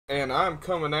and I'm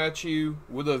coming at you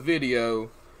with a video.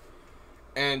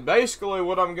 And basically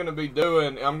what I'm going to be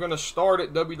doing, I'm going to start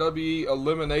at WWE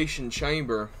Elimination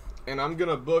Chamber, and I'm going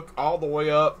to book all the way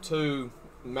up to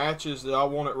matches that I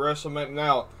want at WrestleMania.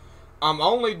 Now, I'm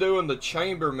only doing the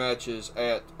chamber matches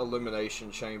at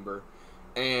Elimination Chamber,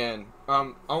 and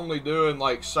I'm only doing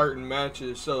like certain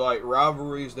matches, so like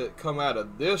rivalries that come out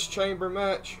of this chamber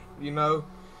match, you know,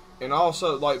 and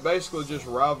also like basically just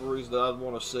rivalries that I'd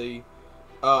want to see.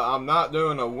 I'm not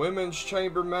doing a women's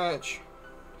chamber match.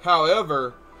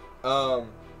 However, I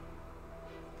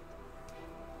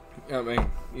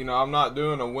mean, you know, I'm not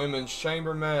doing a women's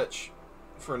chamber match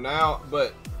for now,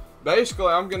 but basically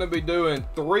I'm going to be doing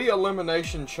 3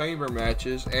 elimination chamber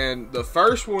matches, and the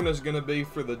first one is going to be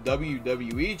for the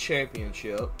WWE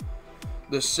Championship.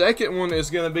 The second one is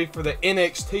going to be for the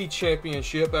NXT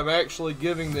Championship. I'm actually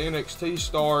giving the NXT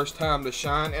stars time to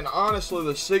shine, and honestly,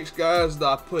 the 6 guys that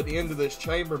I put into this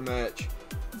chamber match,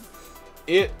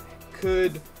 it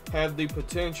could have the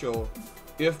potential,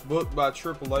 if booked by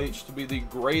Triple H, to be the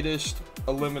greatest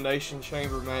elimination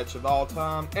chamber match of all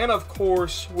time. And of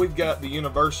course, we've got the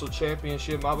Universal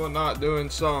Championship. I'm not doing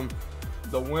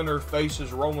the winner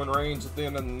faces Roman Reigns at the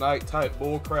end of the night type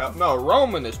bullcrap. No,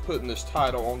 Roman is putting this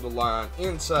title on the line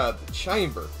inside the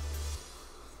chamber.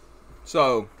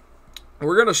 So,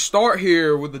 we're going to start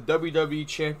here with the WWE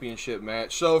Championship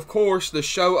match. So, of course, the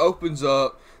show opens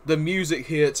up. The music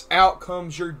hits. Out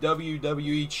comes your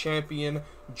WWE Champion,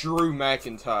 Drew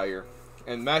McIntyre.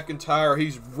 And McIntyre,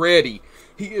 he's ready.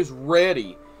 He is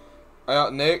ready.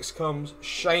 Out next comes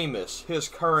Sheamus, his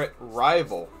current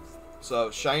rival. So,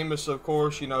 Sheamus, of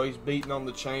course, you know, he's beating on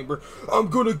the chamber. I'm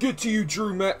going to get to you,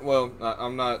 Drew Well,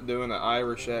 I'm not doing an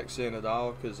Irish accent at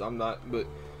all, because I'm not, but,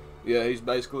 yeah, he's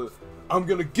basically, I'm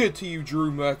going to get to you,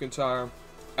 Drew McIntyre.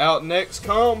 Out next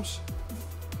comes,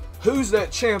 who's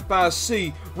that champ I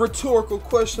see? Rhetorical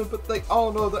question, but they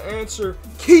all know the answer.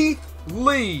 Keith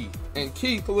Lee. And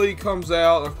Keith Lee comes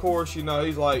out. Of course, you know,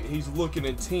 he's looking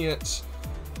intense.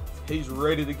 He's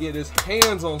ready to get his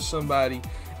hands on somebody.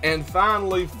 And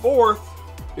finally, fourth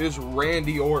is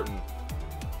Randy Orton.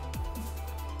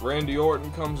 Randy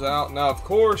Orton comes out. Now, of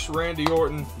course, Randy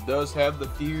Orton does have the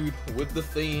feud with The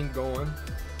Fiend going.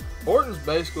 Orton's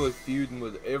basically feuding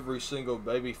with every single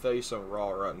babyface on Raw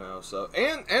right now. So,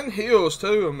 and heels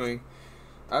too. I mean,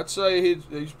 I'd say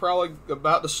he's probably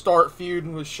about to start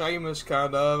feuding with Sheamus,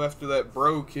 kind of, after that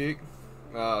bro kick.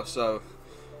 So,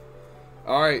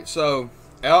 alright, so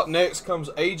out next comes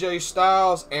AJ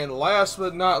Styles, and last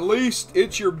but not least,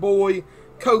 it's your boy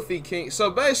Kofi Kingston.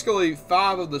 So basically,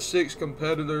 5 of the 6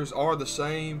 competitors are the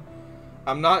same.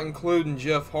 I'm not including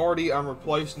Jeff Hardy. I'm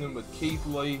replacing him with Keith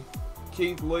Lee.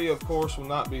 Keith Lee, of course, will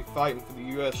not be fighting for the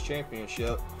U.S.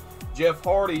 Championship. Jeff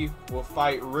Hardy will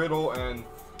fight Riddle and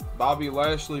Bobby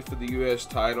Lashley for the U.S.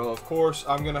 title. Of course,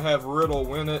 I'm going to have Riddle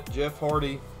win it. Jeff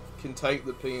Hardy can take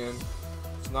the pin.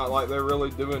 It's not like they're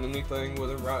really doing anything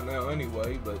with him right now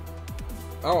anyway, but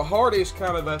Hardy's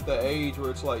kind of at the age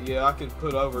where it's like, yeah, I can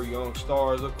put over young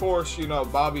stars. Of course, you know,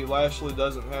 Bobby Lashley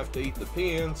doesn't have to eat the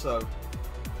pin, so,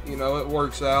 you know, it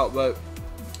works out. But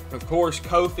of course,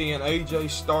 Kofi and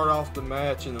AJ start off the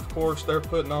match, and of course, they're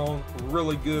putting on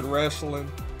really good wrestling.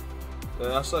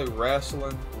 Did I say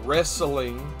wrestling?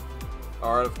 Wrestling.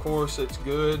 Alright, of course, it's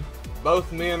good.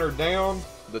 Both men are down.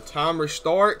 The timer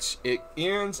starts, it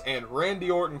ends, and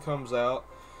Randy Orton comes out.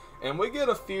 And we get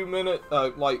a few minutes,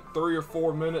 like 3 or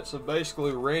 4 minutes of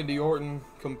basically Randy Orton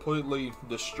completely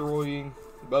destroying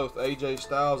both AJ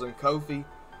Styles and Kofi.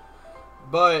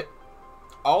 But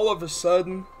all of a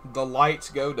sudden, the lights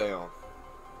go down.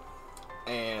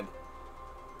 And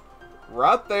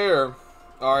right there,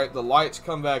 alright, the lights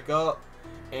come back up.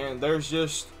 And there's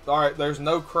just, alright, there's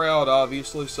no crowd,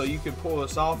 obviously, so you can pull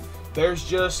this off. There's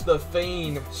just the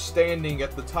Fiend standing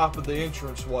at the top of the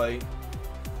entranceway,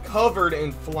 covered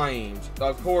in flames.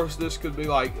 Of course, this could be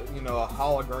like, you know, a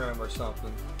hologram or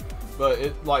something. But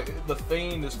the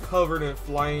Fiend is covered in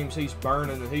flames. He's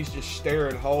burning, and he's just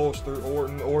staring holes through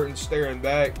Orton. Orton's staring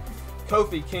back.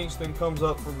 Kofi Kingston comes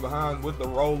up from behind with the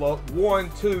roll-up.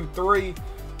 1, 2, 3.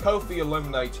 Kofi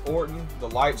eliminates Orton. The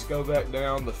lights go back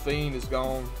down. The Fiend is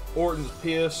gone. Orton's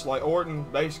pissed. Like, Orton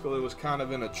basically was kind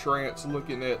of in a trance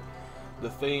looking at the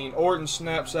Fiend. Orton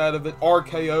snaps out of it.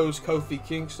 RKO's Kofi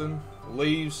Kingston.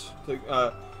 Leaves.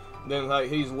 Then like,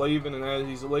 he's leaving, and as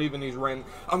he's leaving, he's running.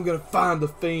 I'm going to find the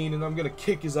Fiend, and I'm going to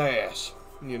kick his ass.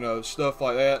 You know, stuff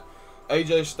like that.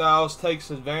 AJ Styles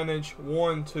takes advantage.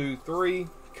 1, 2, 3.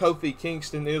 Kofi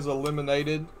Kingston is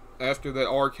eliminated after that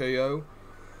RKO.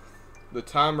 The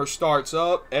timer starts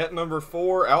up at number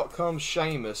 4. Out comes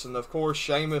Sheamus, and of course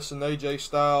Sheamus and AJ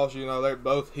Styles, you know, they're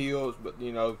both heels, but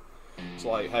you know, it's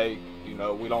like, hey, you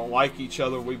know, we don't like each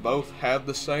other. We both have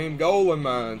the same goal in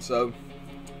mind. So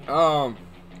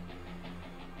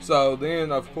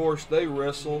then of course they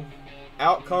wrestle.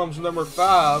 Out comes number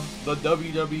 5, the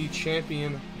WWE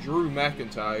Champion Drew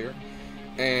McIntyre,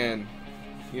 and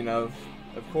you know,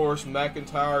 of course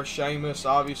McIntyre, Sheamus,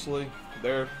 obviously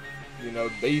they're, you know,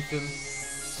 beefing.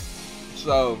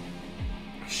 So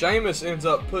Sheamus ends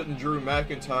up putting Drew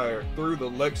McIntyre through the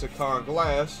Lexicon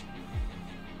glass,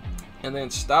 and then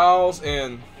Styles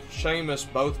and Sheamus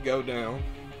both go down.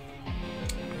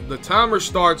 The timer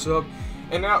starts up,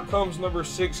 and out comes number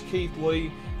 6, Keith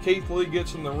Lee. Keith Lee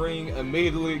gets in the ring,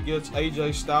 immediately gets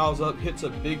AJ Styles up, hits a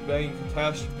Big Bang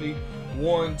Catastrophe.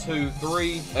 1, 2,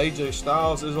 3. AJ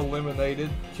Styles is eliminated.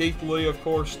 Keith Lee, of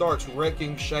course, starts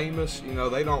wrecking Sheamus. You know,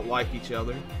 they don't like each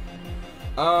other.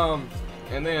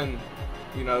 And then,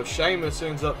 you know, Sheamus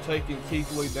ends up taking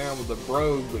Keith Lee down with a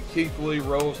brogue, but Keith Lee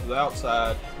rolls to the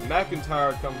outside.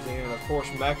 McIntyre comes in. Of course,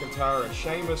 McIntyre and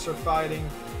Sheamus are fighting.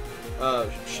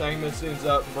 Sheamus ends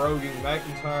up broguing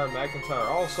McIntyre. McIntyre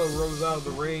also rolls out of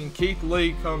the ring. Keith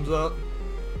Lee comes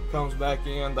back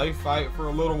in. They fight for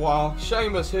a little while.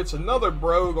 Sheamus hits another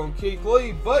brogue on Keith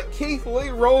Lee, but Keith Lee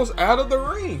rolls out of the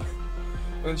ring.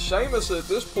 And Sheamus at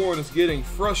this point is getting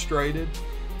frustrated.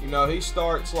 You know, he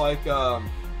starts like, so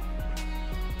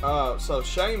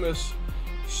Sheamus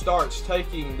starts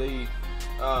taking the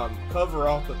cover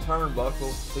off the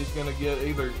turnbuckle. He's gonna get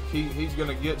he's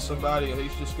gonna get somebody and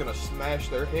he's just gonna smash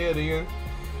their head in.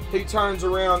 He turns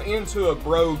around into a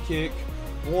brogue kick.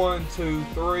 1, 2,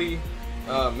 3.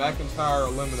 McIntyre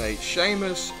eliminates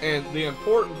Sheamus, and the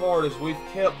important part is we've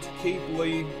kept Keith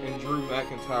Lee and Drew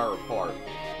McIntyre apart.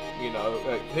 You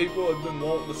know, people have been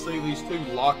wanting to see these two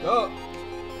lock up.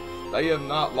 They have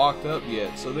not locked up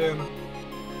yet. So then,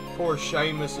 of course,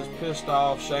 Sheamus is pissed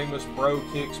off. Sheamus brogue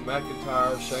kicks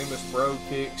McIntyre. Sheamus brogue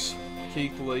kicks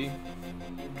Keith Lee.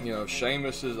 You know,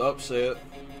 Sheamus is upset.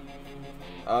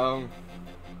 And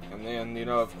then, you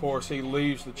know, of course, he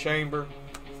leaves the chamber.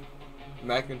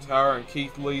 McIntyre and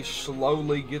Keith Lee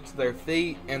slowly get to their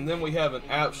feet, and then we have an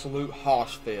absolute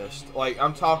hoss fest. Like,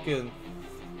 I'm talking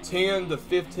 10 to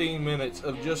 15 minutes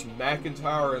of just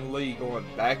McIntyre and Lee going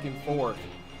back and forth.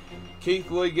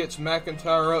 Keith Lee gets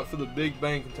McIntyre up for the Big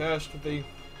Bang Catastrophe.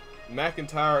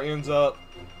 McIntyre ends up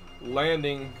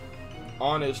landing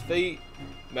on his feet.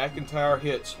 McIntyre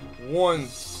hits 1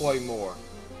 Claymore,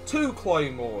 2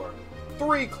 Claymore,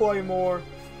 3 Claymore,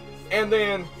 and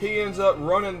then he ends up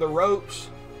running the ropes,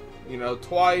 you know,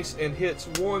 twice and hits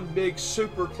 1 big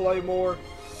super Claymore.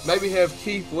 Maybe have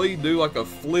Keith Lee do like a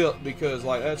flip, because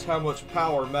like that's how much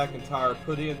power McIntyre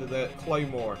put into that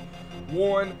Claymore.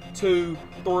 1, 2,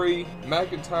 3.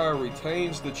 McIntyre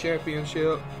retains the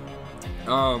championship.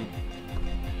 Yeah,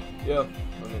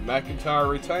 I mean, McIntyre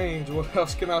retains. What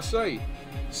else can I say?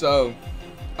 So,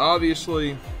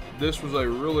 obviously, this was a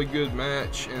really good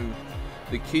match, and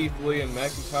the Keith Lee and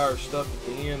McIntyre stuff at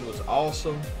the end was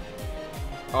awesome.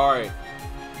 Alright,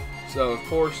 so of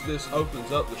course this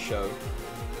opens up the show.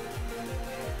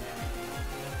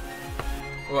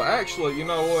 Well, actually, you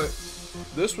know what?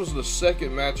 This was the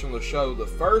second match on the show. The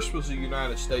first was the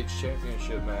United States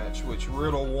Championship match, which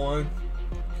Riddle won.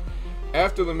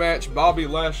 After the match, Bobby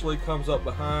Lashley comes up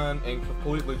behind and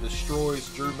completely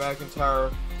destroys Drew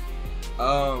McIntyre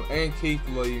and Keith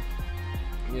Lee.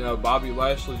 You know, Bobby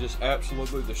Lashley just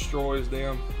absolutely destroys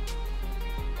them.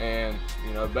 And,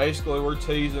 you know, basically we're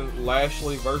teasing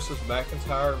Lashley versus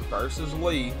McIntyre versus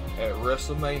Lee at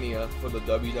WrestleMania for the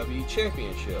WWE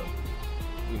Championship.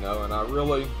 You know, and I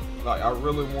really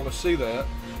want to see that.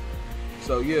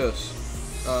 So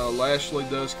yes, Lashley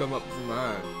does come up from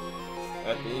behind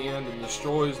at the end and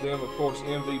destroys them. Of course,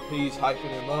 MVP's hyping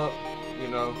him up. You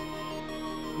know,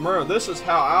 remember, this is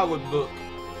how I would book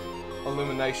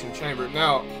Elimination Chamber.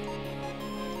 Now,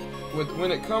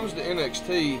 when it comes to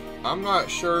NXT, I'm not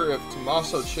sure if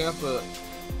Tommaso Ciampa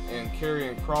and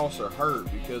Karrion Kross are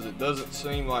hurt, because it doesn't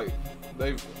seem like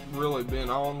they've really been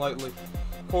on lately.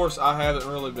 Of course, I haven't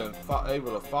really been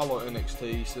able to follow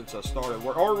NXT since I started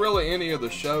work, or really any of the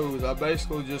shows. I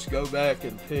basically just go back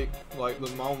and pick like the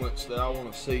moments that I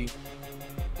want to see,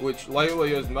 which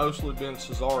lately has mostly been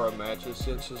Cesaro matches,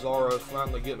 since Cesaro's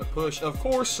finally getting a push. Of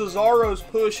course, Cesaro's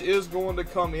push is going to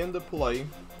come into play.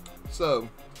 So,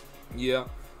 yeah.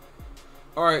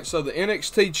 Alright, so the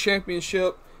NXT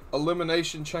Championship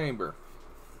Elimination Chamber.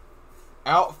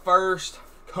 Out first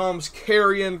comes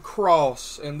Karrion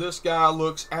Kross, and this guy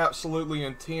looks absolutely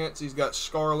intense. He's got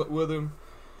Scarlett with him.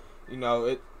 You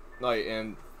know,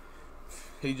 and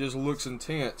he just looks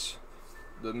intense.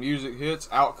 The music hits.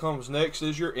 Out comes next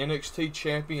is your NXT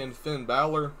champion, Finn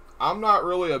Balor. I'm not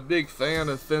really a big fan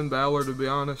of Finn Balor, to be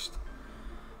honest.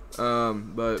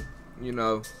 But, you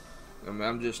know, I mean,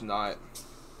 I'm just not.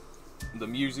 The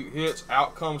music hits.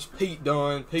 Out comes Pete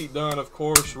Dunne. Pete Dunne, of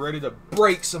course, ready to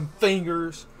break some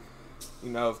fingers. You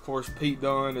know, of course, Pete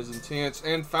Dunne is intense.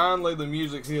 And finally, the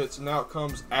music hits, and out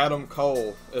comes Adam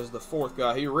Cole as the fourth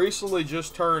guy. He recently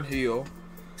just turned heel.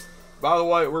 By the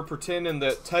way, we're pretending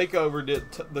that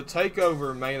the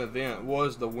Takeover main event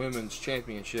was the women's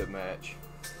championship match.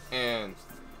 And,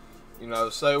 you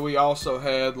know, say we also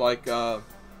had, I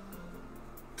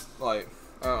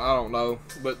don't know,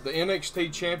 but the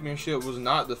NXT championship was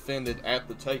not defended at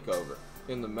the Takeover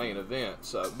in the main event.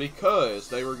 So, because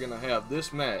they were going to have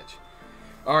this match.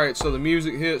 Alright, so the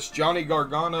music hits. Johnny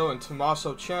Gargano and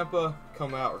Tommaso Ciampa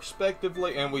come out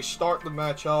respectively, and we start the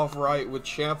match off right with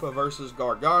Ciampa versus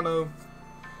Gargano.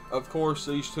 Of course,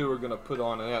 these two are going to put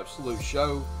on an absolute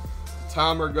show. The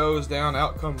timer goes down.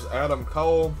 Out comes Adam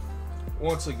Cole.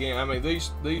 Once again, I mean, these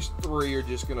three are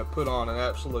just going to put on an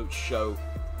absolute show.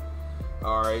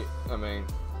 Alright, I mean,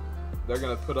 they're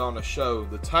going to put on a show.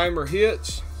 The timer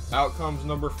hits. Out comes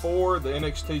number 4, the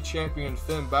NXT champion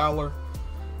Finn Balor.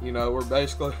 You know, we're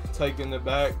basically taking it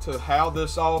back to how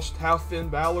Finn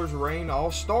Balor's reign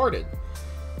all started.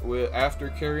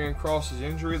 After Karrion Kross's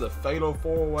injury, the Fatal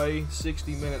 4-Way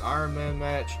 60-minute Iron Man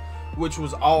match, which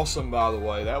was awesome, by the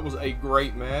way. That was a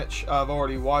great match. I've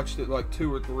already watched it like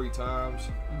 2 or 3 times.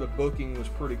 The booking was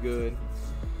pretty good.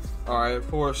 Alright, of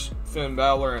course, Finn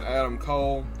Balor and Adam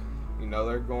Cole, you know,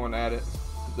 they're going at it.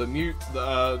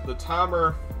 The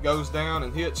timer goes down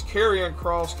and hits. Karrion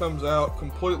Kross comes out,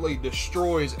 completely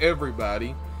destroys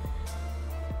everybody.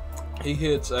 He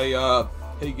gets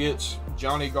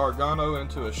Johnny Gargano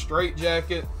into a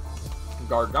straitjacket.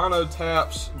 Gargano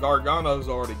taps. Gargano's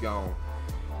already gone.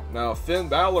 Now Finn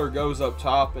Balor goes up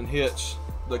top and hits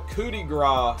the coup de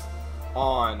grace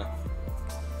on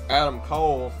Adam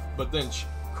Cole, but then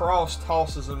Kross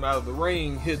tosses him out of the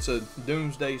ring, hits a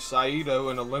Doomsday Saito,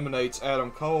 and eliminates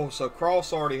Adam Cole. So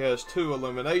Kross already has 2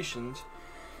 eliminations,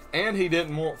 and he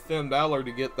didn't want Finn Balor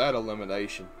to get that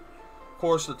elimination. Of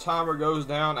course, the timer goes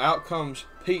down. Out comes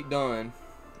Pete Dunne.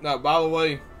 Now, by the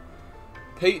way,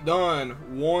 Pete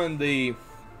Dunne won the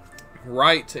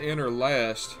right to enter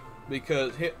last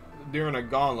because during a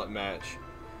gauntlet match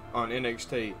on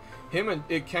NXT,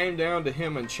 it came down to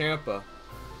him and Ciampa,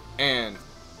 and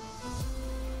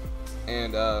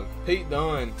Pete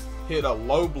Dunne hit a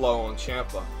low blow on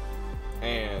Ciampa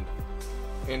and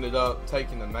ended up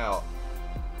taking him out.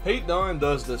 Pete Dunne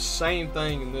does the same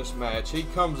thing in this match. He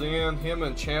comes in, him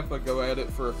and Ciampa go at it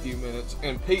for a few minutes,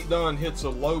 and Pete Dunne hits a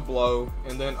low blow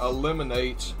and then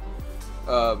eliminates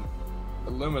Ciampa.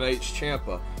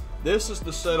 This is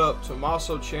to set up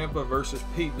Tommaso Ciampa versus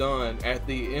Pete Dunne at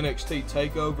the NXT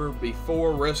Takeover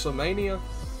before WrestleMania.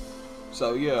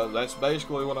 So yeah, that's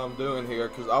basically what I'm doing here,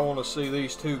 because I want to see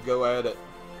these two go at it.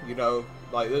 You know,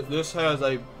 like this has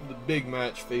a big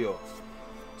match feel.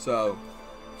 So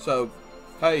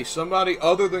hey, somebody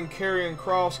other than Karrion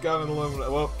Kross got an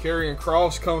elimination. Well, Karrion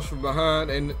Kross comes from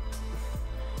behind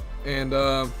and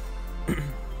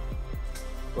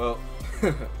well,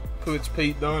 puts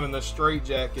Pete Dunne in the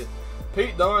straitjacket.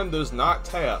 Pete Dunne does not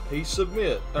tap. He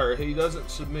doesn't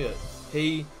submit.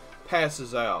 He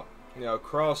passes out. You know,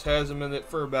 Kross has him in it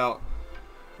for about,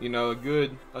 you know,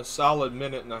 a solid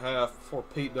minute and a half before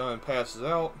Pete Dunne passes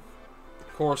out.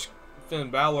 Of course, Finn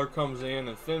Balor comes in,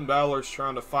 and Finn Balor's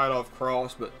trying to fight off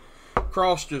Kross, but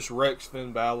Kross just wrecks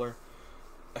Finn Balor.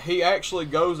 He actually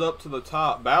goes up to the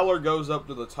top. Balor goes up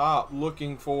to the top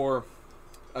looking for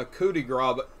a coup de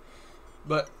grace,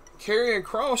 but Karrion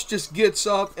Kross just gets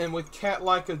up and with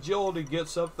cat-like agility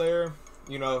gets up there,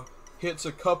 you know, hits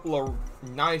a couple of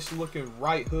nice-looking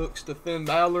right hooks to Finn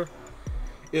Balor.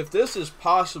 If this is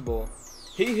possible,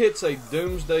 he hits a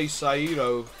Doomsday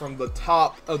Saito from the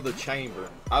top of the chamber.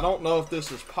 I don't know if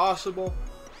this is possible.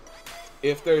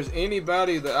 If there's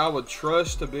anybody that I would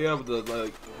trust to be able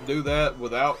to do that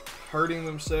without hurting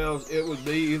themselves, it would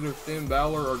be either Finn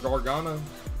Balor or Gargano.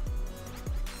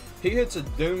 He hits a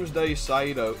Doomsday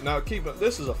Saito. Now,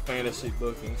 this is a fantasy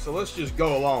booking, so let's just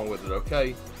go along with it,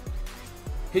 okay?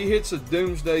 He hits a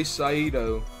Doomsday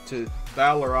Saito to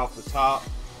Balor off the top.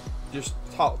 Just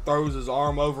throws his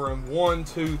arm over him. 1,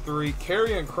 2, 3.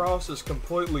 Karrion Kross has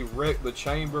completely wrecked the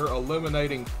chamber,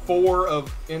 eliminating 4 of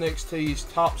NXT's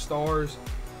top stars.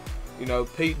 You know,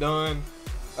 Pete Dunne,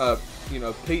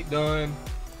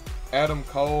 Adam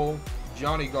Cole,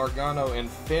 Johnny Gargano, and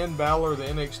Finn Balor, the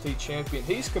NXT champion.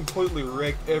 He's completely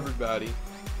wrecked everybody.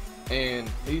 and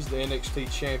he's the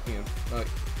NXT champion. Like,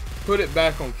 put it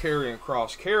back on Karrion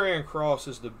Kross. Karrion Kross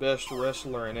is the best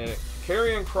wrestler in it.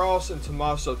 Karrion Kross and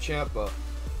Tommaso Ciampa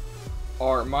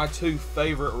are my two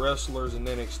favorite wrestlers in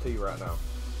NXT right now.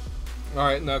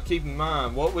 Alright, now keep in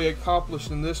mind what we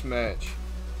accomplished in this match.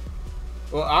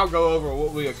 Well, I'll go over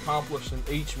what we accomplished in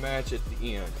each match at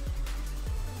the end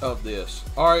of this.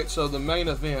 Alright, so the main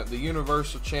event, the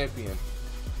Universal Champion,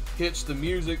 hits the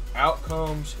music. Out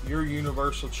comes your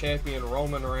Universal Champion,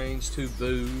 Roman Reigns, to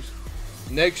boos.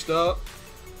 Next up,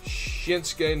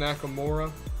 Shinsuke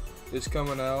Nakamura is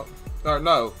coming out. Or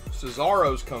no,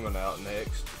 Cesaro's coming out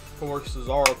next. Of course,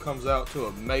 Cesaro comes out to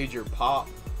a major pop.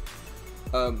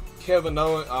 Kevin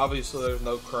Owens, obviously there's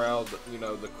no crowd, but you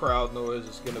know, the crowd noise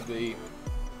is going to be,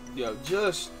 you know,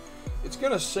 just, it's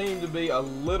going to seem to be a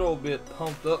little bit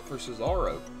pumped up for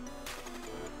Cesaro.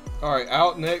 Alright,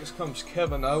 out next comes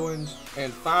Kevin Owens,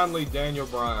 and finally Daniel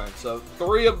Bryan. So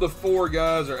 3 of the 4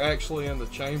 guys are actually in the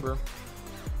chamber.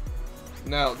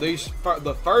 Now,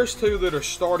 the first 2 that are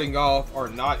starting off are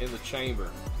not in the chamber.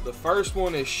 The first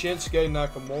one is Shinsuke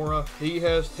Nakamura.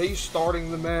 He's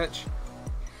starting the match.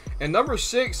 And number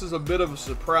 6 is a bit of a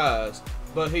surprise,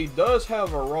 but he does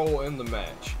have a role in the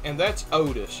match. And that's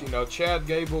Otis. You know, Chad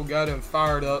Gable got him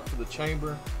fired up for the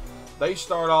chamber. They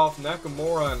start off,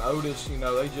 Nakamura and Otis, you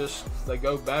know, they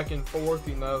go back and forth,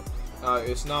 you know.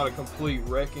 It's not a complete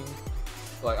wrecking.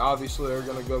 Like, obviously, they're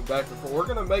going to go back and forth. We're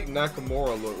going to make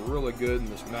Nakamura look really good in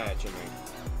this match, I mean.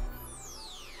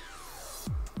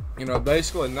 You know,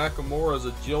 basically, Nakamura's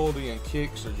agility and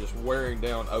kicks are just wearing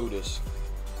down Otis.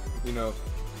 You know,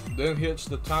 then hits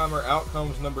the timer. Out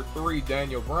comes number 3,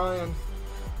 Daniel Bryan.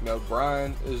 You know,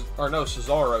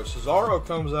 Cesaro. Cesaro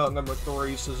comes out number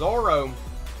 3. Cesaro,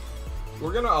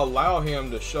 we're going to allow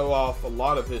him to show off a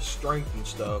lot of his strength and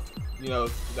stuff. You know,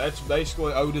 that's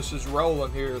basically Otis's role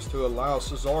in here, is to allow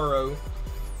Cesaro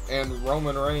and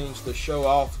Roman Reigns to show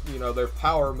off, you know, their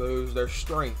power moves, their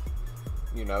strength,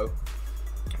 you know.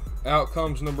 Out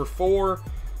comes number 4.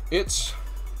 It's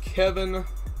Kevin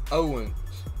Owens.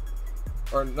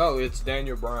 Or no, it's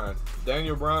Daniel Bryan.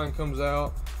 Daniel Bryan comes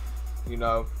out, you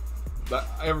know.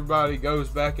 Everybody goes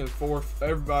back and forth.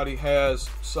 Everybody has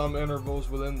some intervals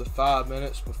within the 5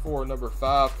 minutes before number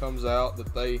 5 comes out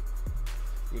that they,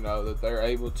 you know, that they're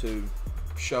able to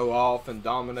show off and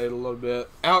dominate a little bit.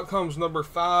 Out comes number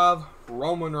 5,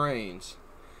 Roman Reigns.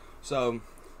 So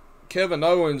Kevin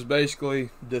Owens basically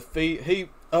he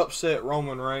upset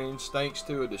Roman Reigns thanks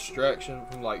to a distraction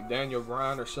from like Daniel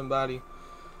Bryan or somebody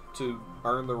to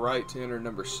earn the right to enter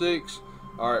number 6.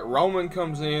 Alright, Roman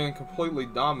comes in, completely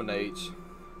dominates.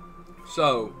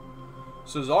 So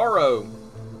Cesaro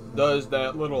does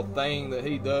that little thing that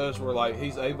he does where like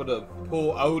he's able to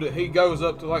pull Otis. He goes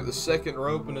up to like the 2nd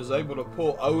rope and is able to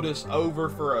pull Otis over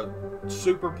for a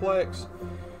superplex.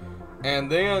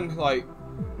 And then like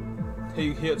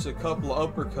he hits a couple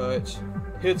of uppercuts,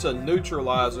 hits a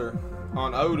neutralizer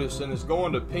on Otis and is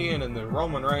going to pin, and then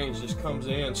Roman Reigns just comes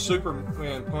in,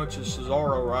 Superman punches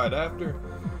Cesaro right after.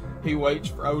 He waits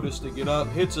for Otis to get up,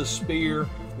 hits a spear,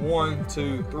 1,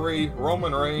 2, 3.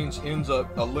 Roman Reigns ends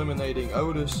up eliminating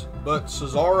Otis, but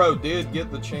Cesaro did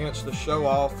get the chance to show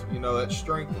off, you know, that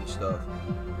strength and stuff.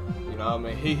 You know, I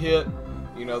mean, he hit,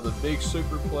 you know, the big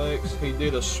superplex. He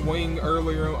did a swing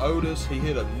earlier on Otis. He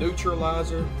hit a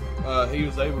neutralizer. He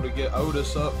was able to get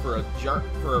Otis up for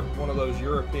one of those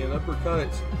European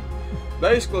uppercuts.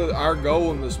 Basically, our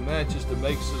goal in this match is to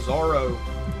make Cesaro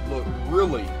look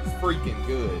really freaking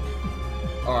good.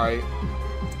 Alright,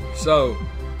 so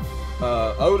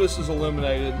Otis is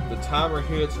eliminated. The timer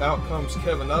hits. Out comes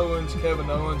Kevin Owens. Kevin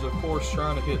Owens, of course,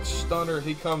 trying to hit stunner.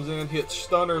 He comes in, hits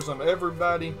stunners on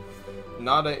everybody,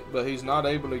 but he's not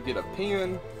able to get a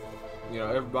pin. You know,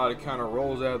 everybody kind of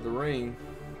rolls out of the ring.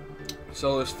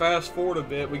 So let's fast forward a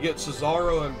bit. We get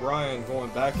Cesaro and Bryan going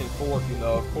back and forth. You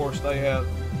know, of course,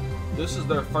 this is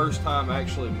their first time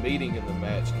actually meeting in the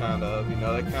match, kind of. You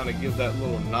know, they kind of give that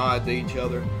little nod to each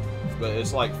other. But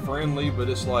it's like friendly, but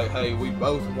it's like, hey, we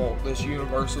both want this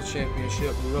Universal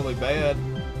Championship really bad.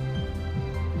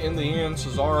 In the end,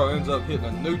 Cesaro ends up hitting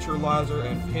a neutralizer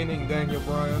and pinning Daniel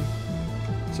Bryan.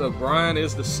 So Bryan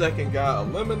is the 2nd guy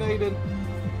eliminated.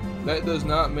 That does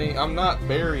not mean I'm not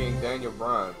burying Daniel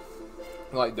Bryan.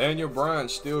 Like, Daniel Bryan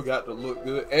still got to look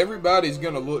good. Everybody's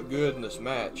going to look good in this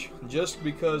match. Just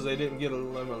because they didn't get an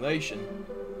elimination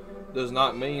does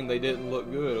not mean they didn't look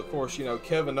good. Of course, you know,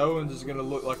 Kevin Owens is going to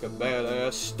look like a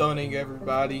badass, stunning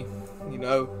everybody, you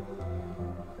know.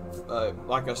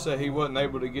 Like I said, he wasn't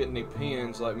able to get any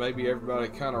pins. Like, maybe everybody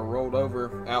kind of rolled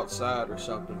over outside or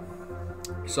something.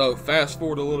 So, fast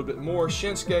forward a little bit more.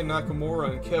 Shinsuke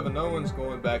Nakamura and Kevin Owens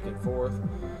going back and forth.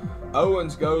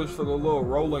 Owens goes for the little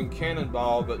rolling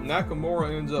cannonball, but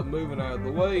Nakamura ends up moving out of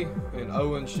the way, and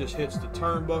Owens just hits the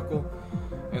turnbuckle.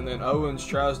 And then Owens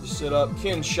tries to sit up.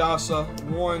 Kinshasa,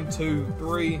 1, 2,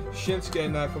 3. Shinsuke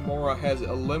Nakamura has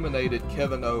eliminated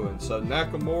Kevin Owens. So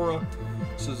Nakamura,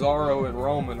 Cesaro, and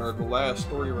Roman are the last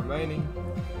 3 remaining.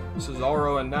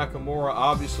 Cesaro and Nakamura,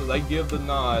 obviously, they give the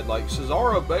nod. Like,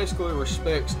 Cesaro basically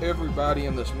respects everybody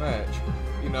in this match.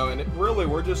 You know, and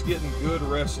we're just getting good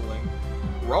wrestling.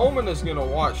 Roman is going to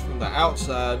watch from the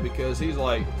outside because he's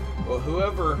like, well,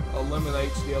 whoever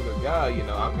eliminates the other guy, you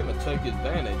know, I'm going to take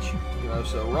advantage. You know,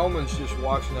 so Roman's just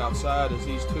watching outside as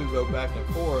these two go back and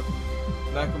forth.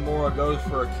 Nakamura goes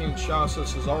for a Kinshasa.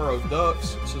 Cesaro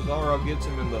ducks. Cesaro gets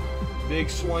him in the big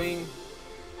swing.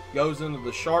 Goes into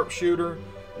the sharpshooter.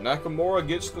 Nakamura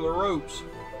gets to the ropes.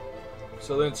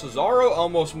 So then Cesaro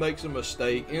almost makes a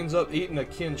mistake. Ends up eating a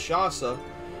Kinshasa.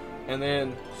 And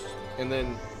then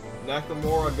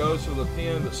Nakamura goes for the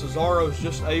pin, but Cesaro's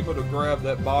just able to grab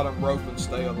that bottom rope and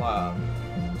stay alive.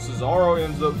 Cesaro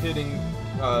ends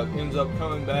up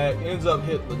coming back, ends up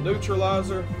hitting the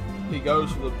neutralizer. He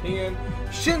goes for the pin.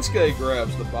 Shinsuke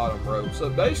grabs the bottom rope. So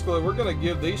basically, we're going to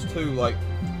give these two, like,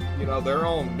 you know, their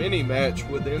own mini match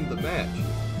within the match.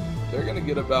 They're going to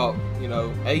get about, you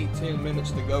know, 8-10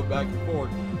 minutes to go back and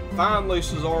forth. Finally,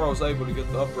 Cesaro's able to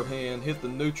get the upper hand, hit the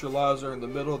neutralizer in the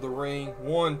middle of the ring.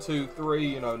 1, 2, 3.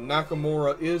 You know,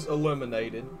 Nakamura is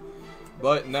eliminated.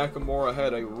 But Nakamura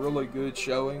had a really good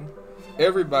showing.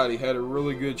 Everybody had a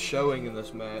really good showing in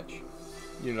this match.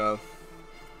 You know,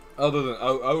 other than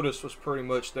Otis was pretty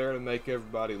much there to make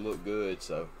everybody look good.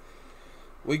 So,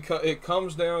 it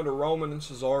comes down to Roman and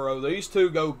Cesaro. These two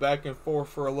go back and forth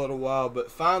for a little while.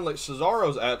 But finally,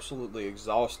 Cesaro's absolutely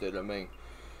exhausted. I mean,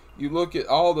 you look at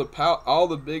all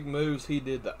the big moves he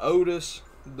did to Otis,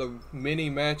 the mini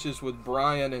matches with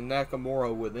Bryan and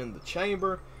Nakamura within the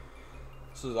chamber.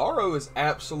 Cesaro is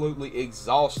absolutely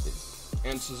exhausted.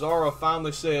 And Cesaro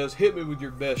finally says, hit me with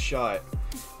your best shot.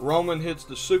 Roman hits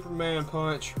the Superman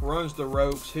punch, runs the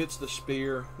ropes, hits the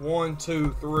spear. 1,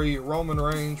 2, 3. Roman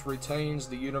Reigns retains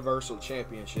the Universal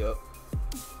Championship.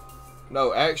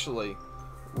 No, actually,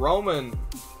 Roman,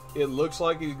 it looks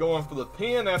like he's going for the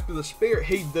pin after the spear.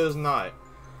 He does not.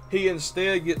 He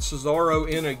instead gets Cesaro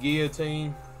in a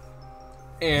guillotine.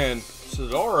 And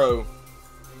Cesaro,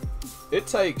 it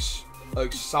takes a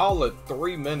solid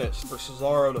 3 minutes for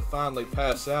Cesaro to finally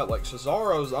pass out. Like,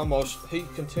 Cesaro's almost, he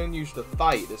continues to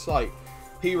fight. It's like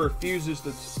he refuses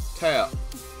to tap.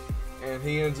 And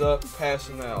he ends up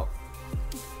passing out.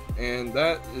 And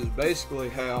that is basically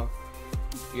how,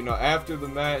 you know, after the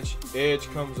match, Edge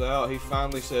comes out. He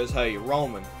finally says, hey,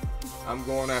 Roman, I'm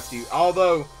going after you.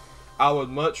 Although, I would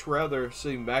much rather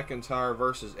see McIntyre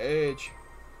versus Edge.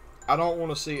 I don't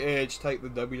want to see Edge take the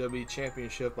WWE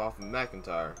Championship off of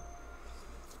McIntyre.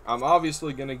 I'm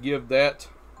obviously going to give that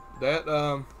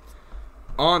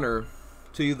honor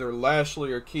to either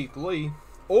Lashley or Keith Lee.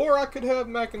 Or I could have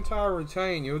McIntyre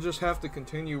retain. You'll just have to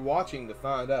continue watching to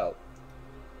find out.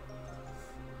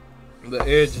 The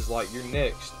Edge is like, you're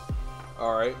next.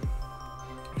 Alright.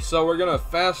 So we're going to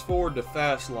fast forward to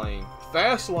Fastlane.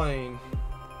 Fastlane,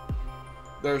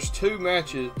 there's two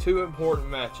important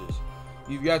matches.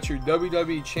 You've got your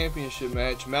WWE Championship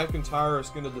match. McIntyre is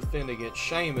going to defend against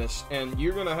Sheamus. And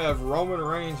you're going to have Roman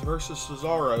Reigns versus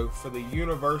Cesaro for the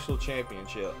Universal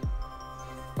Championship.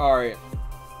 Alright.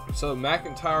 So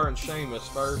McIntyre and Sheamus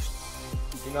first.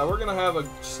 You know, we're going to have a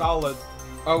solid...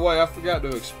 Oh, wait, I forgot to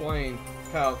explain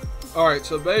how... Alright,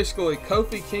 so basically,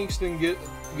 Kofi Kingston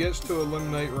gets to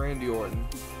eliminate Randy Orton.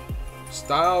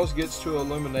 Styles gets to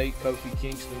eliminate Kofi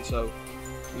Kingston. So,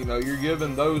 you know, you're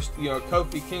giving those... You know,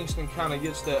 Kofi Kingston kind of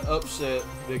gets that upset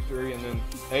victory. And then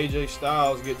AJ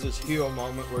Styles gets his heel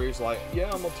moment where he's like,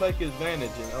 yeah, I'm going to take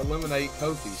advantage and eliminate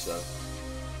Kofi. So,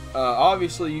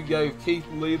 obviously, you gave Keith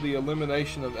Lee the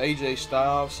elimination of AJ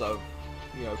Styles. So,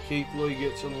 you know, Keith Lee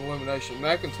gets an elimination.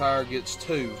 McIntyre gets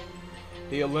 2.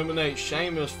 He eliminates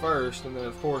Sheamus first, and then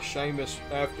of course Sheamus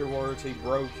afterwards he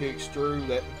bro kicks Drew.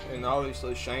 That, and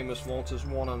obviously Sheamus wants his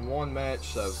one-on-one match,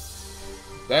 so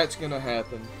that's gonna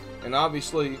happen. And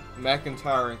obviously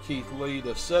McIntyre and Keith Lee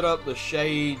to set up the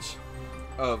shades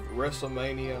of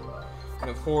WrestleMania, and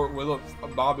of course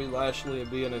with Bobby Lashley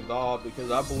being involved,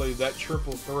 because I believe that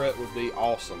triple threat would be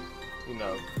awesome. You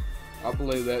know, I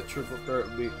believe that triple threat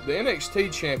would be the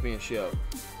NXT Championship.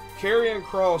 Karrion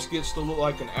Kross gets to look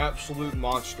like an absolute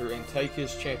monster and take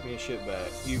his championship back.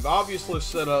 You've obviously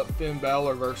set up Finn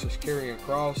Balor versus Karrion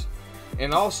Kross.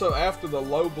 And also, after the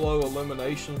low blow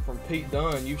elimination from Pete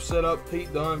Dunne, you've set up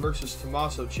Pete Dunne versus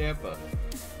Tommaso Ciampa.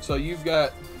 So you've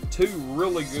got two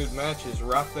really good matches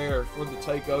right there for the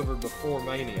takeover before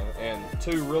Mania, and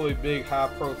two really big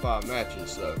high-profile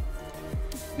matches. So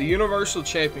the Universal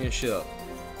Championship,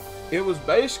 it was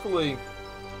basically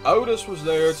Otis was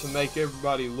there to make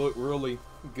everybody look really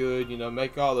good, you know,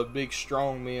 make all the big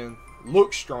strong men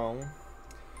look strong.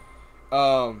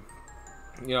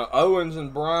 You know, Owens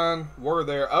and Bryan were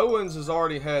there. Owens has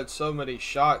already had so many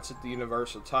shots at the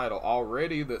Universal title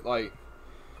already that, like,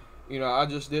 you know, I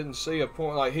just didn't see a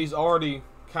point. Like, he's already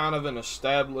kind of an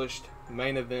established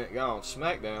main event guy on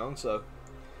SmackDown, so.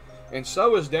 And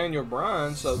so is Daniel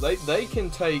Bryan, so they can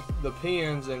take the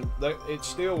pins and it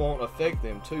still won't affect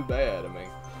them too bad. I mean,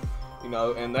 you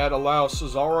know, and that allows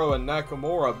Cesaro and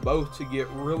Nakamura both to get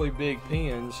really big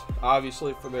pins,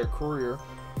 obviously, for their career.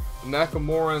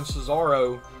 Nakamura and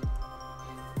Cesaro,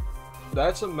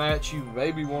 that's a match you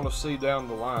maybe want to see down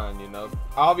the line, you know.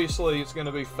 Obviously, it's going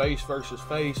to be face versus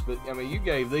face, but, I mean, you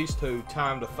gave these two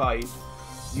time to fight.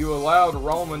 You allowed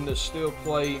Roman to still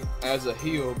play as a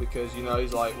heel because, you know,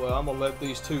 he's like, well, I'm going to let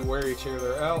these two wear each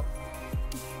other out.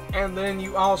 And then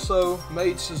you also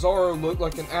made Cesaro look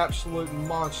like an absolute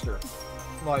monster.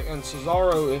 Like, and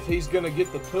Cesaro, if he's going to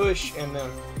get the push, and then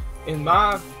in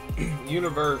my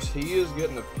universe, he is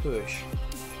getting a push.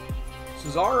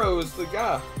 Cesaro is the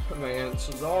guy, man.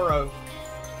 Cesaro,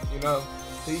 you know,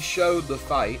 he showed the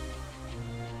fight.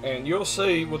 And you'll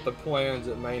see what the plans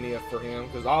at Mania for him,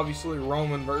 because obviously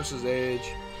Roman versus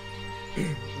Edge,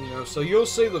 you know, so you'll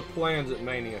see the plans at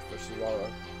Mania for Cesaro.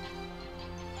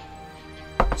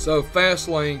 So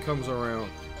Fastlane comes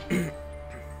around.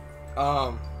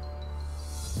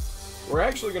 We're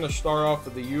actually going to start off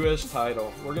with the U.S.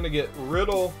 title. We're going to get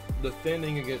Riddle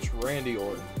defending against Randy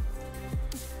Orton.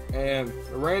 And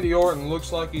Randy Orton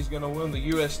looks like he's going to win the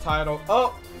U.S. title.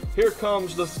 Oh, here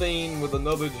comes the Fiend with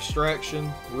another distraction.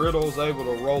 Riddle's able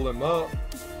to roll him up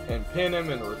and pin him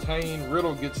and retain.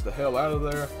 Riddle gets the hell out of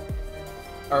there.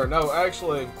 Or no,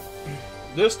 actually,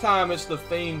 this time it's the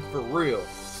Fiend for real.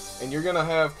 And you're going to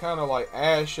have kind of like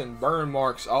ash and burn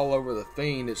marks all over the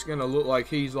Fiend. It's going to look like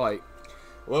he's like,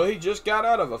 well, he just got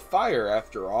out of a fire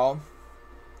after all.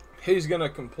 He's going to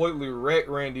completely wreck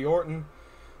Randy Orton.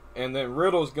 And then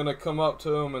Riddle's going to come up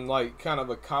to him and, like, kind of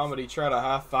a comedy, try to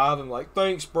high-five him, like,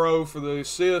 thanks, bro, for the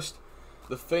assist.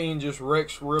 The Fiend just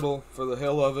wrecks Riddle for the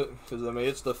hell of it. Because, I mean,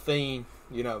 it's the Fiend.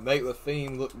 You know, make the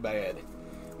Fiend look bad.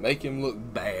 Make him look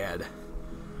bad.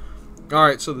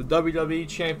 Alright, so the WWE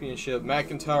Championship,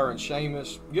 McIntyre and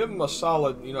Sheamus. Give them a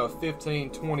solid, you know,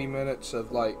 15, 20 minutes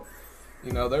of, like,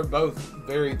 you know, they're both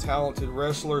very talented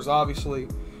wrestlers, obviously.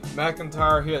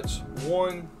 McIntyre hits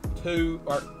 1, 2,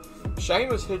 or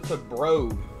Sheamus hits a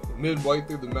brogue midway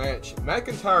through the match.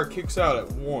 McIntyre kicks out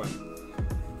at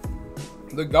 1.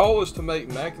 The goal is to make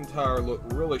McIntyre look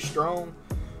really strong.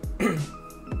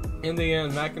 In the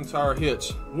end, McIntyre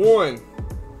hits 1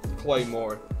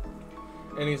 Claymore.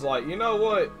 And he's like, you know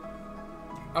what?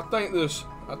 I think this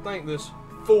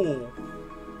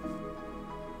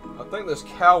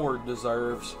coward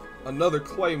deserves another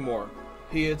Claymore.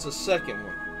 He hits a second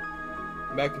one.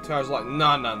 McIntyre's like,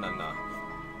 nah.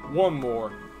 One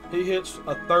more. He hits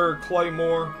a third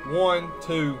Claymore. 1,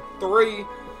 2, 3.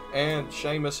 And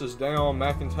Sheamus is down.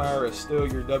 McIntyre is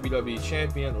still your WWE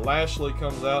Champion. Lashley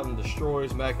comes out and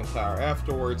destroys McIntyre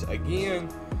afterwards again.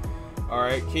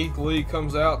 Alright, Keith Lee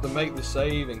comes out to make the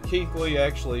save. And Keith Lee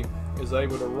actually is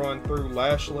able to run through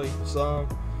Lashley some.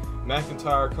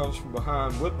 McIntyre comes from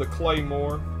behind with the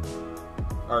Claymore.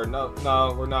 Or no,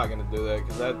 we're not going to do that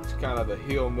because that's kind of a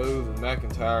heel move. And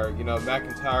McIntyre, you know,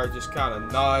 McIntyre just kind of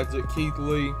nods at Keith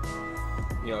Lee.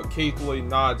 You know, Keith Lee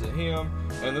nods at him.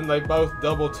 And then they both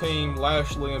double team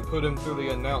Lashley and put him through the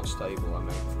announce table. I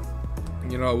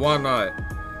mean, you know, why not?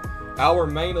 Our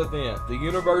main event, the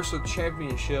Universal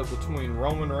Championship between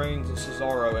Roman Reigns and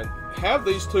Cesaro. And have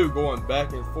these two going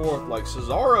back and forth. Like,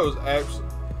 Cesaro's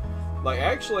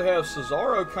actually have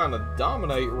Cesaro kind of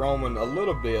dominate Roman a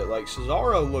little bit. Like,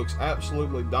 Cesaro looks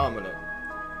absolutely dominant.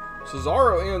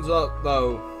 Cesaro ends up,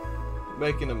 though,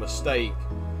 making a mistake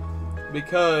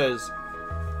because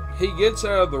he gets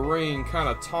out of the ring kind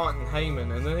of taunting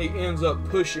Heyman, and then he ends up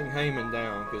pushing Heyman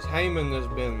down because Heyman has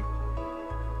been,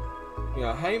 you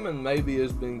know, Heyman maybe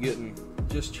has been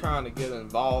just trying to get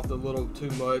involved a little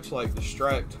too much, like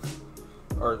distract,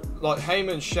 or like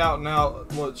Heyman shouting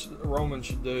out what Roman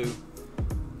should do.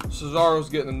 Cesaro's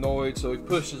getting annoyed, so he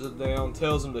pushes it down,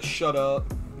 tells him to shut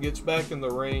up, gets back in the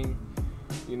ring,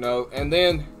 you know, and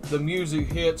then the music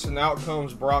hits and out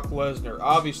comes Brock Lesnar.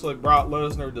 Obviously, Brock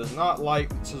Lesnar does not like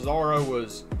Cesaro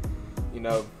was, you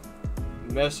know,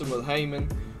 messing with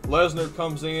Heyman. Lesnar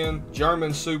comes in,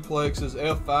 German suplexes,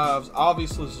 F5s.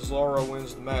 Obviously, Cesaro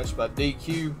wins the match by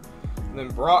DQ. And then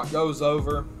Brock goes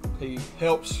over. He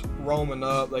helps Roman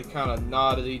up. They kind of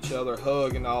nod at each other,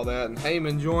 hug and all that. And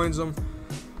Heyman joins them.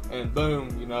 And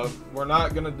boom, you know, we're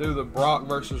not going to do the Brock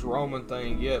versus Roman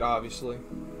thing yet, obviously.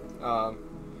 You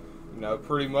know,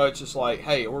 pretty much it's like,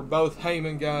 hey, we're both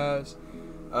Heyman guys.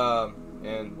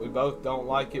 And we both don't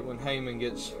like it when Heyman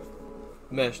gets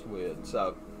messed with.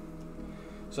 So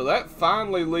that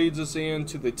finally leads us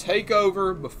into the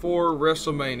takeover before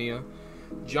WrestleMania.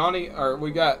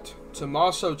 We got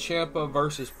Tommaso Ciampa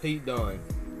versus Pete Dunne.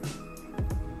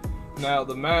 Now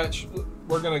the match,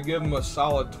 we're going to give him a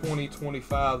solid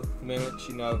 20-25 minutes,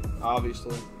 you know,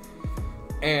 obviously.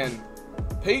 And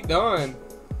Pete Dunne,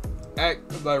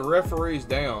 the referee's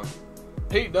down.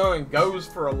 Pete Dunne goes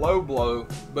for a low blow,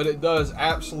 but it does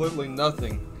absolutely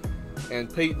nothing.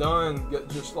 And Pete Dunne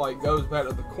just like goes back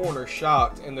to the corner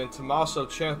shocked, and then Tommaso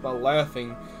Ciampa,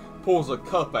 laughing, pulls a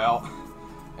cup out,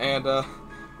 and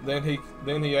then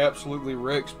he absolutely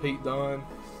wrecks Pete Dunne.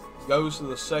 Goes to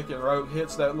the second rope,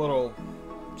 hits that little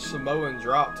Samoan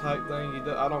drop type thing.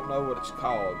 I don't know what it's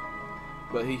called,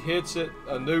 but he hits it.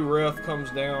 A new ref comes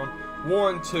down.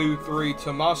 1, 2, 3.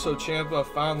 Tommaso Ciampa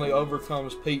finally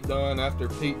overcomes Pete Dunne after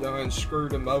Pete Dunne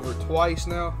screwed him over twice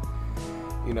now.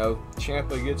 You know,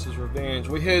 Ciampa gets his revenge.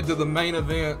 We head to the main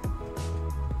event,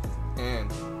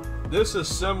 and this is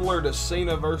similar to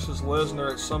Cena versus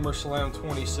Lesnar at SummerSlam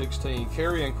 2016.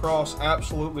 Karrion Kross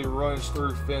absolutely runs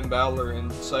through Finn Balor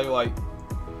and say, like,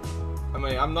 I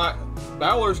mean,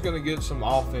 Balor's going to get some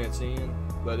offense in,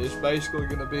 but it's basically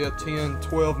going to be a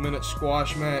 10-12 minute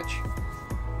squash match.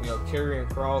 You know, Karrion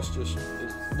Kross just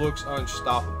looks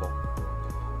unstoppable.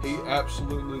 He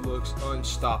absolutely looks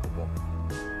unstoppable.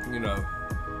 You know.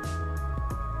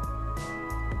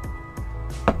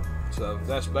 So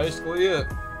that's basically it.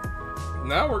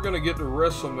 Now we're going to get to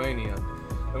WrestleMania.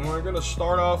 And we're going to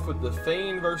start off with The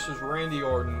Fiend versus Randy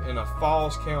Orton in a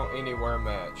Falls Count Anywhere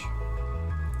match.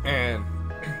 And,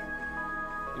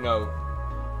 you know,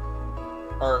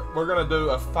 we're going to do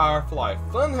a Firefly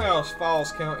Funhouse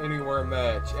Falls Count Anywhere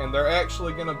match. And they're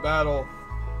actually going to battle,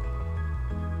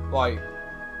 like,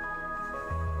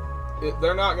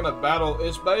 they're not going to battle.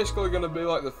 It's basically going to be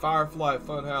like the Firefly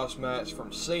Funhouse match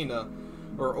from Cena,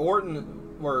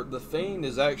 where The Fiend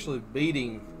is actually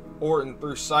beating Orton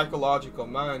through psychological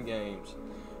mind games.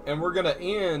 And we're going to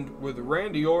end with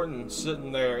Randy Orton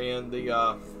sitting there in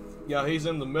the, he's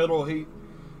in the middle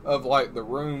of like the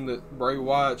room that Bray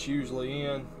Wyatt's usually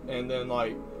in. And then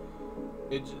like,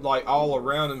 it's like all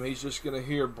around him, he's just going to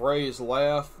hear Bray's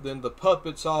laugh. Then the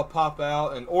puppets all pop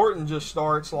out, and Orton just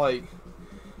starts like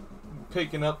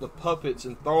picking up the puppets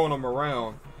and throwing them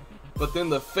around. But then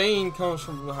the Fiend comes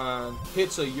from behind,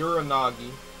 hits a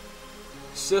Uranagi,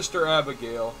 Sister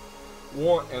Abigail,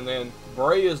 and then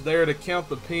Bray is there to count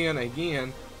the pin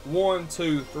again. 1,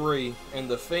 2, 3, and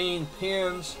the Fiend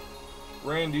pins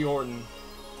Randy Orton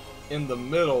in the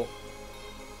middle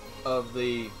of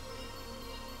the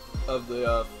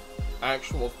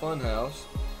actual funhouse.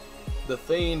 The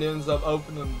Fiend ends up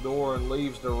opening the door and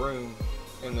leaves the room,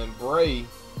 and then Bray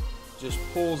just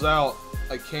pulls out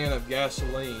a can of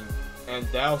gasoline and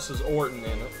douses Orton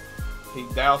in it. He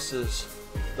douses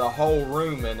the whole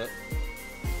room in it.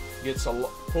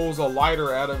 Pulls a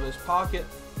lighter out of his pocket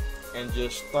and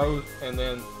just throws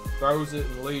it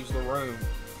and leaves the room.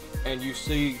 And you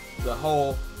see the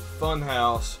whole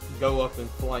funhouse go up in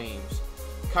flames.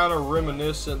 Kind of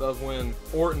reminiscent of when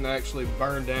Orton actually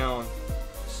burned down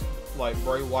like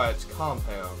Bray Wyatt's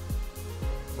compound.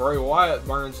 Bray Wyatt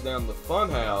burns down the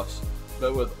funhouse,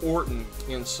 but with Orton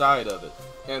inside of it.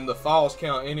 And the Falls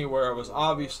Count Anywhere was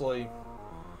obviously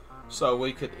so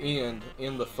we could end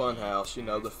in the funhouse. You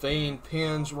know, the Fiend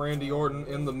pins Randy Orton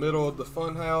in the middle of the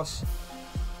funhouse,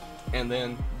 and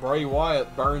then Bray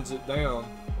Wyatt burns it down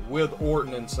with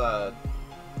Orton inside.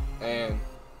 And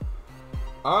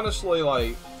honestly,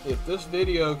 like, if this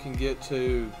video can get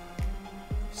to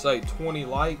say 20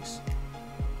 likes,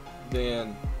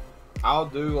 then I'll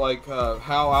do like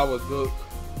how I would book,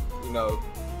 you know,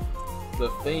 the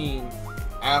Fiend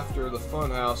after the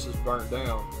funhouse is burnt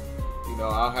down. You know,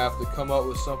 I'll have to come up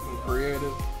with something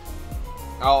creative.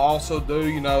 I'll also do,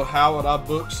 you know, how would I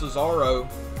book Cesaro,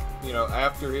 you know,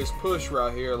 after his push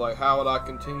right here. Like, how would I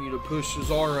continue to push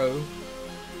Cesaro?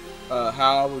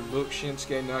 How I would book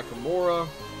Shinsuke Nakamura.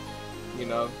 You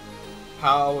know,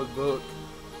 how I would book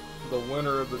the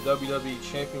winner of the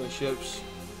WWE Championships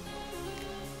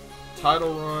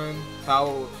title run.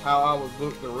 How I would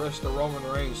book the rest of Roman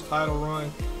Reigns' title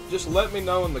run. Just let me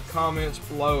know in the comments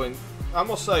below, and I'm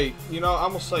gonna say, I'm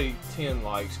gonna say 10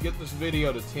 likes. Get this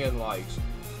video to 10 likes,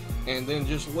 and then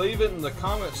just leave it in the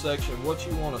comment section what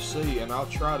you want to see, and I'll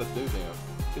try to do them.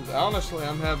 Because honestly,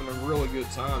 I'm having a really good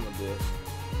time with this.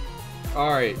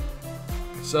 All right.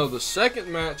 So the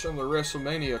second match on the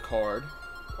WrestleMania card,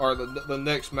 or the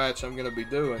next match I'm gonna be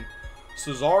doing,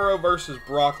 Cesaro versus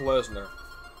Brock Lesnar.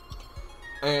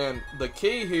 And the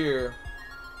key here,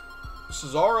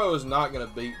 Cesaro is not going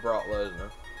to beat Brock Lesnar.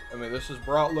 I mean, this is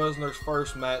Brock Lesnar's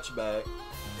first match back.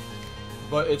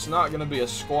 But it's not going to be a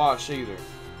squash either.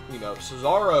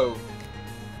 Cesaro,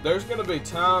 there's going to be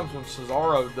times when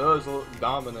Cesaro does look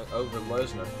dominant over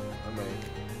Lesnar. I mean,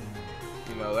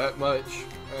 that much.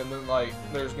 And then,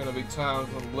 there's going to be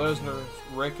times when Lesnar's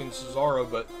wrecking Cesaro.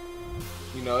 But,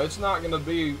 it's not going to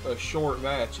be a short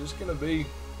match. It's going to be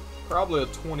probably a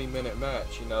 20-minute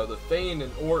match. The Fiend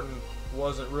and Orton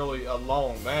wasn't really a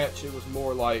long match. It was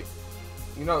more like,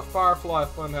 Firefly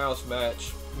Funhouse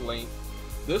match length.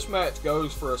 This match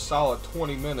goes for a solid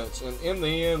 20 minutes, and in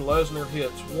the end, Lesnar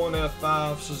hits one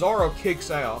F5, Cesaro kicks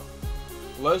out.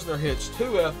 Lesnar hits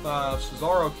two F5s,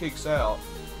 Cesaro kicks out.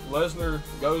 Lesnar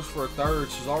goes for a third,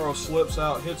 Cesaro slips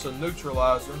out, hits a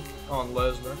neutralizer on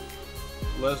Lesnar.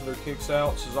 Lesnar kicks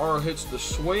out. Cesaro hits the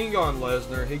swing on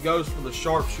Lesnar. He goes for the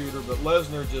sharpshooter, but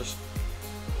Lesnar just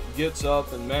gets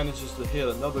up and manages to hit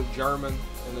another German,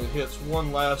 and then hits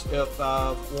one last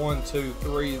F5. 1, 2,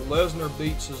 3. Lesnar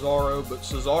beats Cesaro, but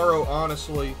Cesaro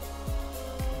honestly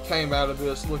came out of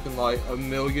this looking like a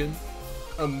million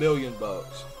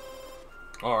bucks.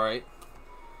 Alright.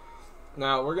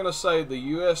 Now, we're going to say the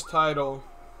US title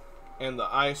and the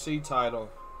IC title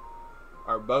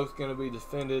are both going to be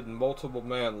defended in multiple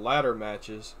man ladder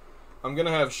matches. I'm going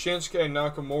to have Shinsuke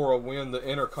Nakamura win the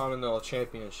Intercontinental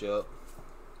Championship.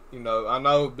 I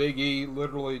know Big E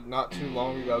literally not too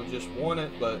long ago just won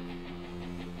it, but,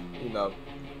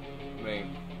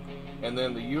 and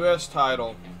then the U.S.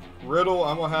 title, Riddle,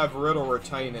 I'm going to have Riddle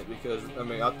retain it because,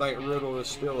 I think Riddle is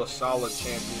still a solid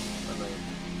champion.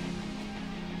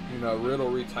 Riddle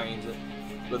retains it.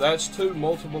 But that's two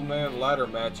multiple man ladder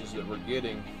matches that we're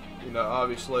getting.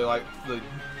 Obviously, the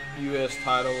U.S.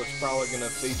 title is probably going to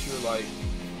feature,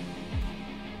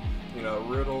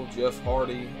 Riddle, Jeff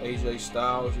Hardy, AJ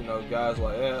Styles, guys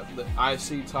like that. The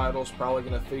IC title is probably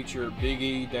going to feature Big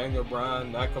E, Daniel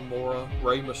Bryan, Nakamura,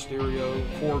 Rey Mysterio,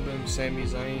 Corbin, Sami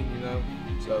Zayn,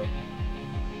 So,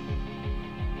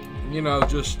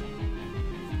 just...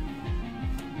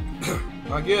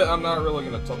 I'm not really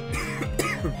going to talk...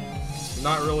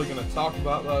 not really going to talk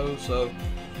about those, so...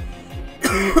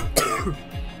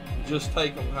 just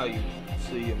take them how you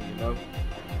see them,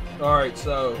 Alright,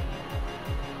 so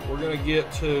we're gonna get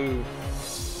to,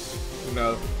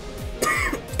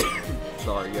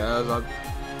 sorry guys, I'm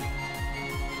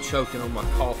choking on my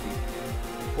coffee.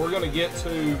 We're gonna get to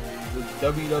the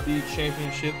WWE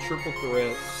Championship Triple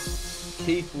Threat,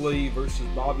 Keith Lee versus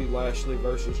Bobby Lashley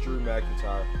versus Drew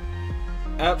McIntyre.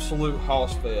 Absolute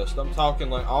hoss fest. I'm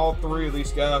talking all three of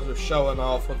these guys are showing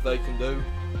off what they can do.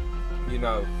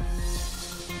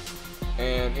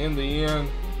 And in the end,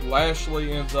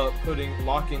 Lashley ends up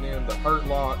locking in the Hurt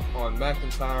Lock on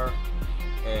McIntyre,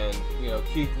 and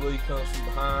Keith Lee comes from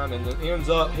behind and then ends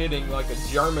up hitting a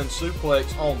German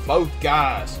suplex on both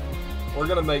guys. We're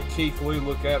gonna make Keith Lee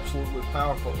look absolutely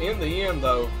powerful. In the end,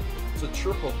 though, it's a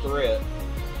triple threat.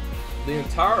 The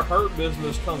entire Hurt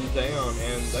business comes down,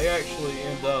 and they actually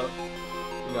end up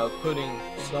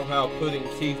somehow putting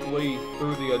Keith Lee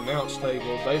through the announce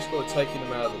table, basically taking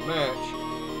him out of the match.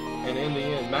 And in the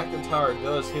end, McIntyre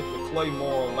does hit the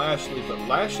Claymore on Lashley, but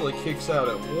Lashley kicks out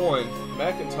at 1.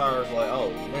 McIntyre's like, oh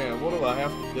man, what do I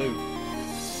have to do?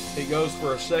 He goes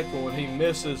for a second one, he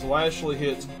misses. Lashley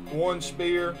hits one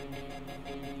spear,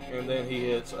 and then he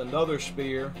hits another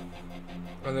spear,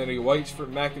 and then he waits for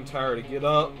McIntyre to get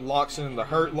up, locks in the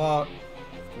Hurt Lock.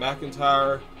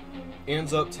 McIntyre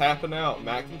ends up tapping out.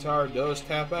 McIntyre does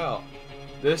tap out.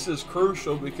 This is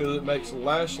crucial because it makes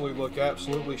Lashley look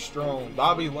absolutely strong.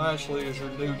 Bobby Lashley is your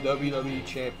new WWE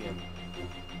champion.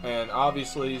 And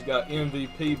obviously he's got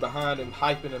MVP behind him,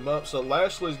 hyping him up. So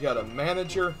Lashley's got a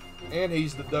manager, and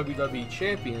he's the WWE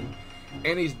champion.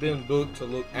 And he's been booked to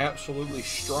look absolutely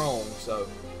strong. So,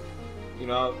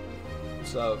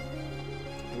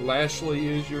 Lashley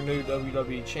is your new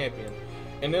WWE champion.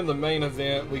 And in the main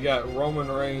event, we got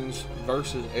Roman Reigns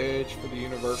versus Edge for the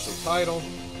Universal title.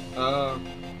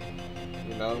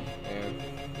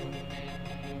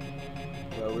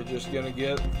 We're just gonna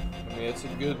get, it's a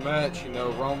good match,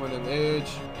 Roman and Edge,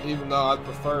 even though I'd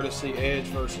prefer to see Edge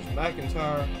versus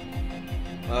McIntyre.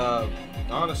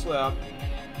 Honestly,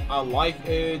 I like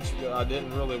Edge, but I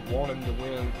didn't really want him to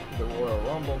win the Royal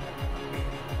Rumble.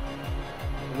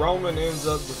 Roman ends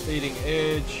up defeating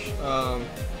Edge. I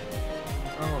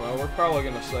don't know, we're probably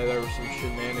going to say there were some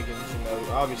shenanigans, you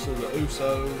know, obviously the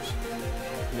Usos,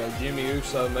 you know, Jimmy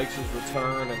Uso makes his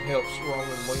return and helps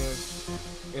Roman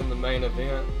win in the main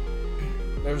event.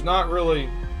 There's not really,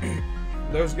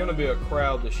 there's going to be a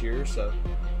crowd this year, so,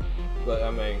 but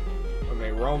I mean,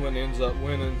 Roman ends up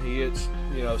winning. He hits,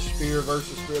 you know, spear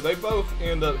versus spear. They both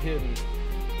end up hitting,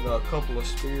 you know, a couple of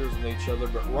spears in each other,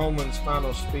 but Roman's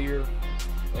final spear,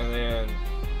 and then,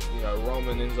 you know,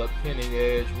 Roman ends up pinning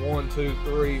Edge. 1, 2,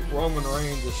 3. Roman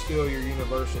Reigns is still your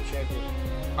Universal Champion.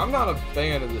 I'm not a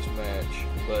fan of this match,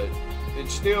 but it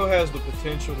still has the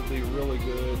potential to be really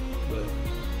good. But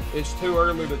it's too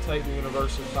early to take the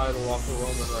Universal title off of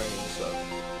Roman Reigns.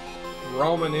 So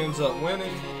Roman ends up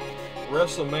winning.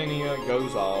 WrestleMania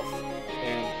goes off,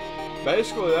 and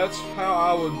basically that's how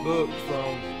I would book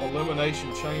from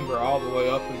Elimination Chamber all the way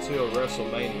up until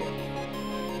WrestleMania.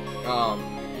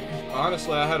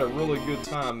 Honestly, I had a really good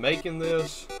time making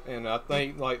this, and I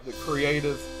think like the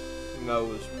creative, you know,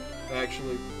 was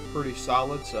actually pretty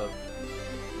solid. So,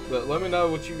 but let me know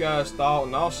what you guys thought,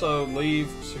 and also leave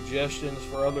suggestions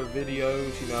for other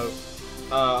videos. You know,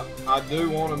 I do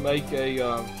want to make a,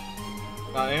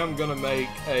 I am gonna make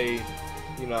a,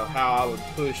 you know, how I would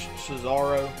push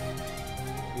Cesaro,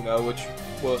 you know, which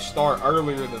will start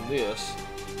earlier than this,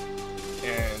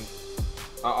 and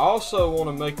I also want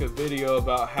to make a video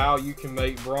about how you can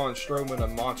make Braun Strowman a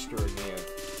monster again.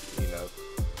 You know,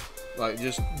 like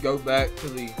just go back to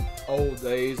the old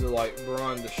days of like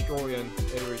Braun destroying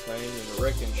everything in the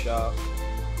wrecking shop.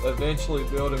 Eventually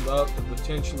build him up to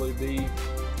potentially be,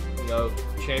 you know,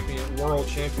 world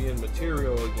champion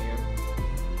material again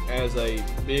as a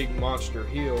big monster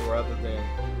heel rather than,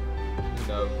 you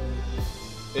know,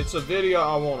 it's a video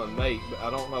I want to make, but I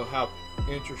don't know how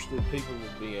interested people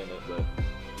will be in it, but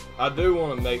I do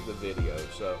want to make the video.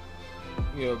 So,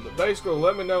 you know, but basically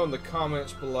let me know in the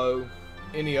comments below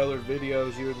any other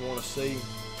videos you would want to see,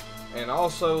 and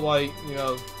also, like, you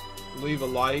know, leave a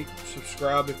like,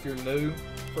 subscribe if you're new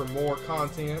for more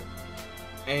content,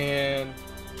 and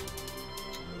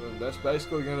that's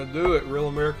basically going to do it. Real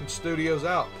American Studios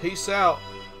out. Peace out,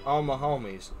 all my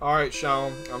homies. Alright,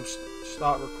 Sean, I'm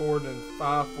stop recording in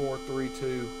 5, 4, 3,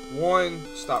 2,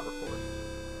 1. Stop recording.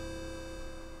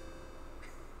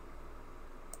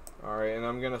 Alright, and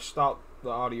I'm going to stop the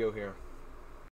audio here.